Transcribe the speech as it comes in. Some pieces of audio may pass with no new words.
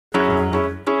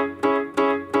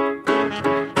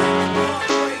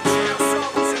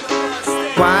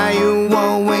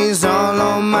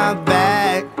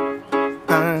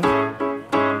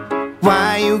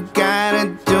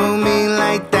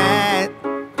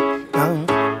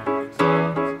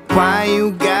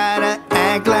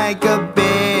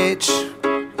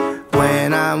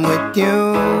with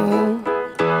you.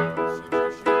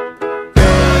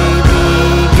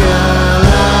 Baby girl,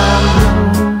 I'm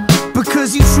blue.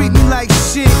 Because you treat me like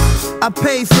shit. I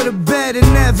paid for the bed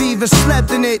and never even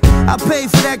slept in it. I paid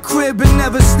for that crib and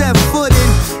never stepped foot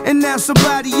in. And now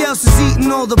somebody else is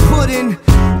eating all the pudding.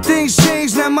 Things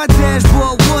changed, now my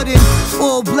dashboard wooden.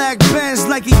 All black Benz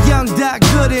like a young Doc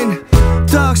Gooden.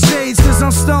 Dark shades cause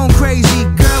I'm stone crazy.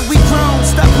 Girl, we grown,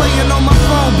 stop playing on my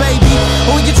phone, baby.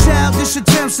 All your childish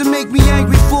attempts to make me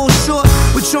angry fall short,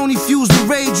 which only fuels the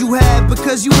rage you have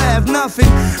because you have nothing.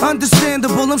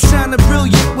 Understandable, I'm shining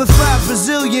brilliant with 5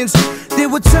 Brazilians. There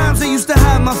were times I used to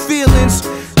hide my feelings.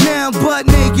 Now I'm butt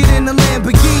naked in a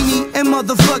Lamborghini and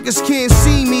motherfuckers can't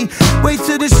see me. Wait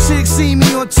till this chick see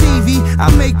me on TV. I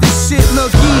make this shit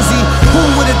look easy. Who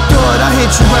would've thought I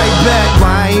hit you right back?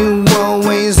 Why you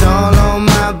always all on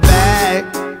my back?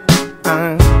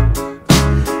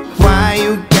 Why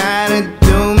you gotta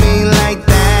do me like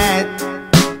that?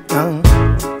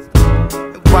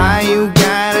 Why you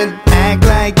gotta act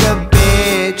like a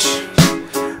bitch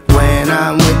when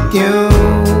I'm with you?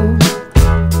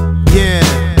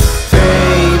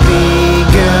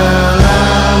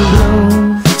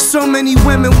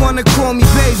 Women wanna call me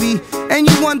baby, and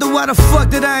you wonder why the fuck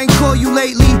that I ain't call you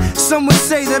lately. Some would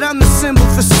say that I'm the symbol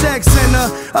for sex, and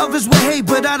others would hate,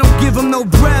 but I don't give them no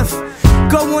breath.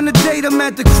 Go on a date, I'm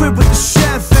at the crib with the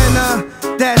chef, and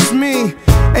that's me.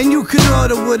 And you could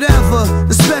order whatever.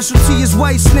 The specialty is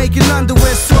white snake and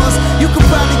underwear sauce. You could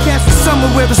probably catch me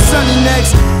somewhere where it's sunny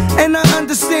next. And I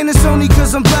understand it's only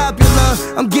cause I'm popular.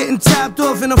 I'm getting topped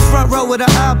off in the front row of the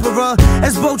opera.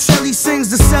 As Bocelli sings,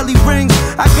 the celly rings.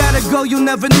 I gotta go, you'll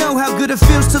never know how good it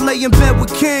feels to lay in bed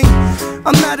with King.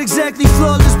 I'm not exactly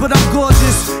flawless, but I'm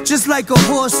gorgeous, just like a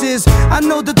horse is. I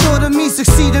know the thought of me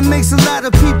succeeding makes a lot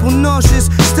of people nauseous.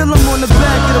 Still I'm on the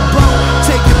back of the boat,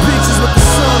 taking pictures with the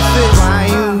swordfish. Why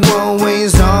you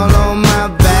always all on my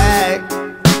back?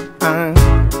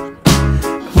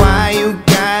 Why you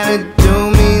gotta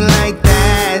do me like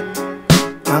that?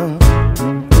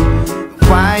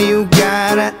 Why you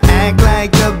gotta act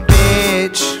like a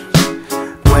bitch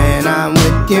when I'm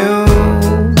with you?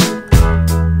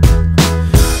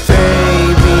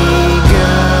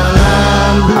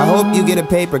 I hope you get a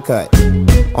paper cut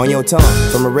on your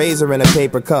tongue from a razor in a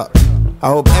paper cup. I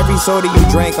hope every soda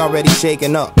you drank already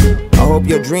shaken up. I hope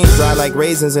your dreams dry like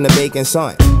raisins in the baking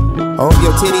sun. I hope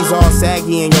your titties all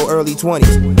saggy in your early 20s.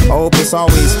 I hope it's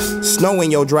always snow in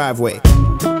your driveway.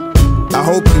 I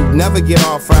hope you never get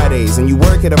off Fridays and you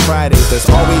work at a Fridays that's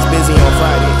always busy on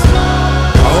Fridays.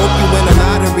 I hope you win the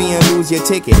lottery and lose your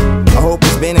ticket. I hope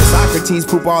it's Ben and Socrates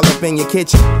poop all up in your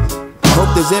kitchen. I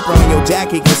hope the zipper on your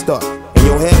jacket gets stuck, and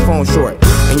your headphones short,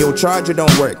 and your charger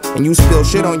don't work, and you spill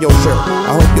shit on your shirt.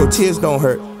 I hope your tears don't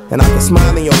hurt, and I can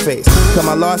smile in your face. Cause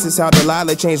my loss is how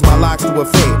Delilah changed my locks to a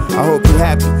fade. I hope you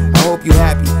happy, I hope you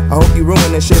happy. I hope you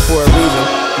ruin this shit for a reason.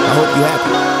 I hope you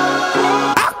happy.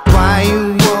 Why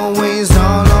you always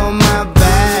all on my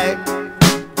back?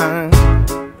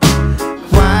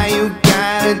 Why you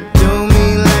gotta do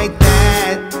me like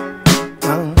that?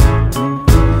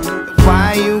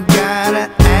 Why you gotta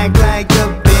act like a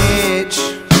bitch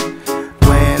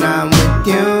when I'm with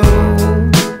you?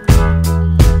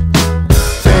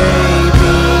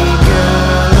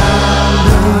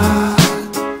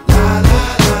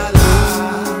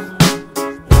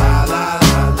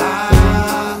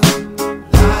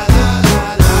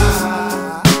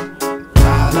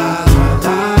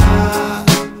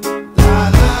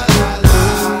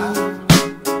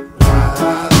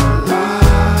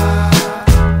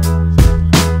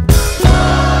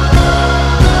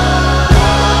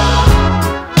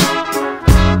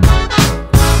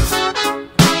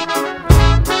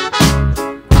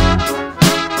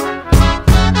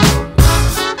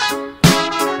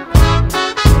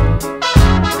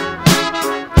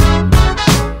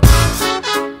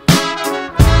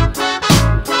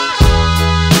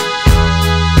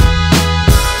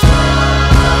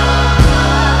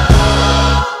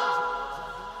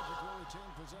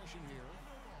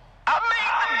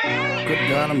 Good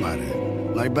God Almighty,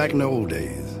 like back in the old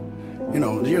days. You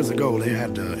know, years ago they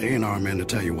had the A&R man to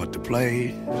tell you what to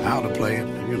play, how to play it,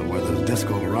 you know, whether it's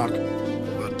disco or rock.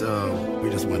 But we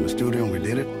just went in the studio and we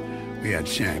did it. We had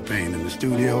champagne in the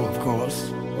studio, of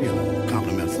course, you know,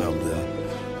 compliments of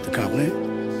the company,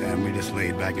 and we just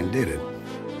laid back and did it.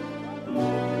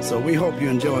 So we hope you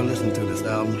enjoy listening to this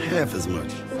album half as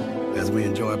much as we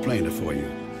enjoy playing it for you,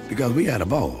 because we had a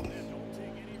ball.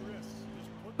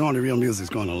 Only real music's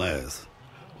gonna last.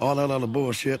 All that other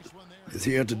bullshit, is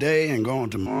here today and gone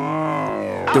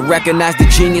tomorrow. To recognize the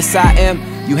genius I am,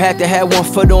 you had to have one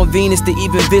foot on Venus to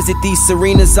even visit these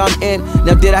serenas I'm in.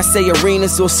 Now did I say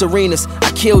arenas or serenas?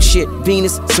 I kill shit,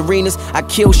 Venus, serenas. I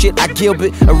kill shit, I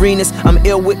Gilbert, arenas. I'm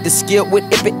ill with the skill with,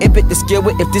 if it, the skill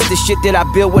with. If this the shit that I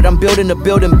build with, I'm building a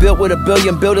building built with a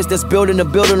billion builders that's building a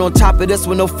building on top of this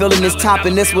one. No feeling is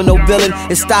topping this one, no villain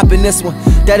is stopping this one.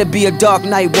 That'd be a dark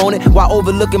night, won't it? While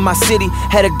overlooking my city,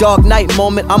 had a dark night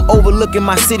moment. I'm overlooking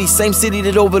my city, same city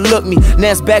that overlooked me.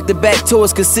 Now it's back-to-back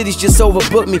tours, cause cities just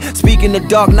overbooked me. Speaking of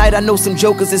dark night, I know some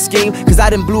jokers and scheme, cause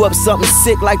I done blew up something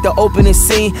sick like the opening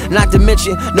scene. Not to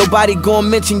mention, nobody gon'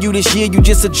 mention you this year, you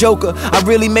just a joker. I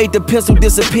really made the pencil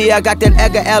disappear, I got that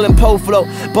Edgar Allan Poe flow.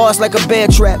 Bars like a bear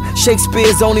trap,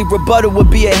 Shakespeare's only rebuttal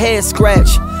would be a head scratch.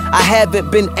 I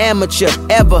haven't been amateur,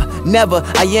 ever, never.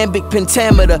 Iambic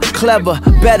pentameter, clever,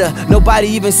 better. Nobody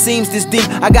even seems this deep.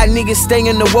 I got niggas staying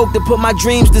awoke to put my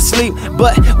dreams to sleep.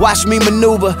 But watch me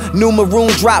maneuver, new maroon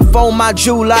drop, phone my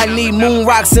jewel. I need moon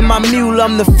rocks in my mule,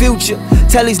 I'm the future.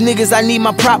 Tell these niggas I need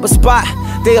my proper spot.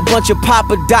 They a bunch of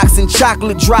Papa Docs and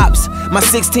chocolate drops. My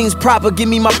 16's proper, give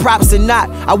me my props or not.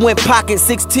 I went pocket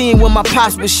 16 when my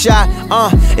pops was shot.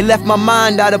 It left my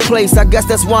mind out of place. I guess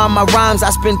that's why in my rhymes I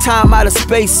spend time out of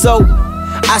space. So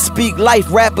I speak life,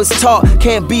 rappers talk.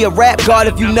 Can't be a rap god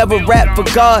if you never rap for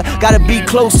God. Gotta be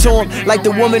close to him, like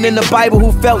the woman in the Bible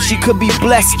who felt she could be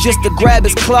blessed just to grab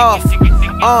his cloth.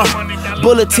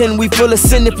 Bulletin, we full of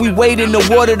sin. If we wade in the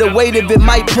water, the weight of it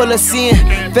might pull us in.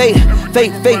 Fate,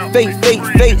 fate, fate, fate, fate,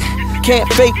 fate. Can't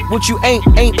fake what you ain't.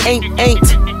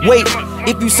 Wait,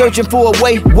 if you searching for a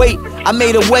way, wait. I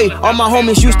made a way, all my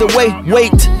homies used to wait.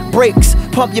 Brakes,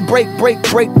 pump your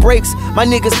brakes. My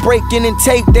niggas break in and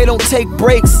take, they don't take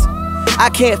breaks. I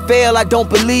can't fail, I don't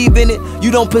believe in it. You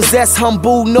don't possess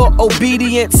humble nor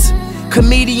obedience.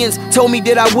 Comedians told me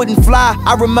that I wouldn't fly.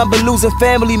 I remember losing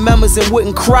family members and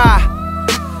wouldn't cry.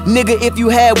 Nigga, if you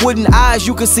had wooden eyes,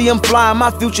 you could see them flying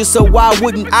my future, so why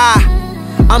wouldn't I?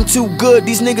 I'm too good,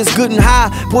 these niggas good and high.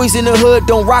 Boys in the hood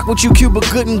don't rock with you Cuba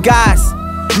Gooden guys.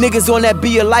 Niggas on that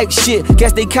be alike shit.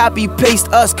 Guess they copy paste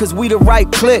us cause we the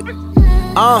right click.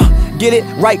 Get it?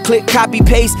 Right click, copy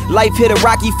paste. Life hit a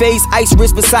rocky face. Ice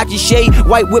wrist, Versace shade.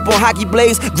 White whip on hockey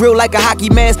blades. Grill like a hockey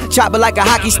mask. Chopper like a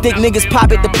hockey stick. Niggas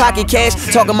pop it, the pocket cash.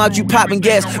 Talking about you popping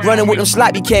gas. Running with them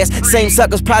sloppy cats. Same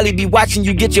suckers probably be watching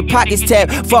you get your pockets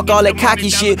tapped. Fuck all that cocky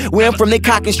shit. Where I'm from, they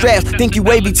cocking straps. Think you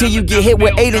wavy till you get hit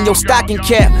with 8 in your stocking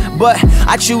cap. But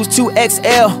I choose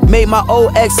 2XL. Made my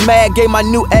old ex mad. Gave my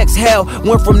new ex hell.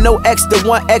 Went from no X to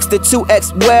 1X to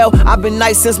 2X. Well, I've been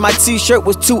nice since my t-shirt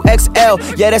was 2XL.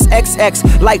 Yeah, that's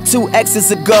XX, like 2 X's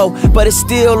ago. But it's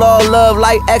still all love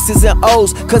like X's and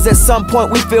O's. Cause at some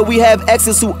point we feel we have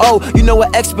exes who owe. You know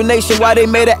an explanation why they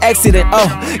made an accident.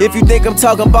 If you think I'm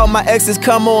talking about my exes,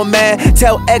 come on man.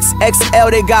 Tell XXL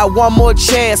they got one more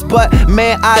chance. But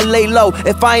man, I lay low.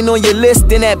 If I ain't on your list,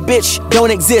 then that bitch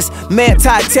don't exist. Man,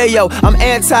 Teo, I'm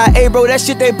anti-A, bro. That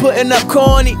shit they putting up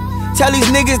corny. Tell these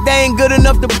niggas they ain't good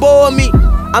enough to bore me.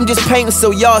 I'm just painting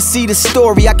so y'all see the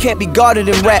story. I can't be guarded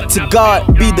in rap, to God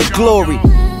be the glory.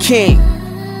 King.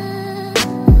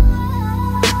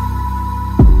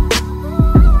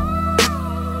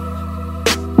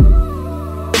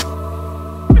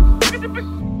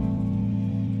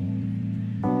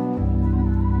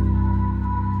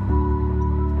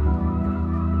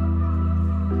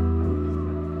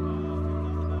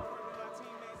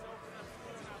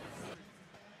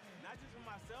 Not just for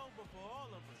myself, but for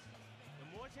all of us. The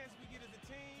more chances we get as a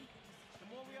team, the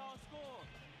more we all score,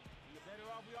 and the better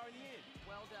off we are in the end.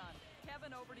 Well done.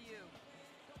 Kevin, over to you.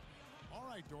 All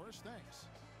right, Doris, thanks.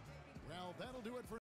 Well, that'll do it for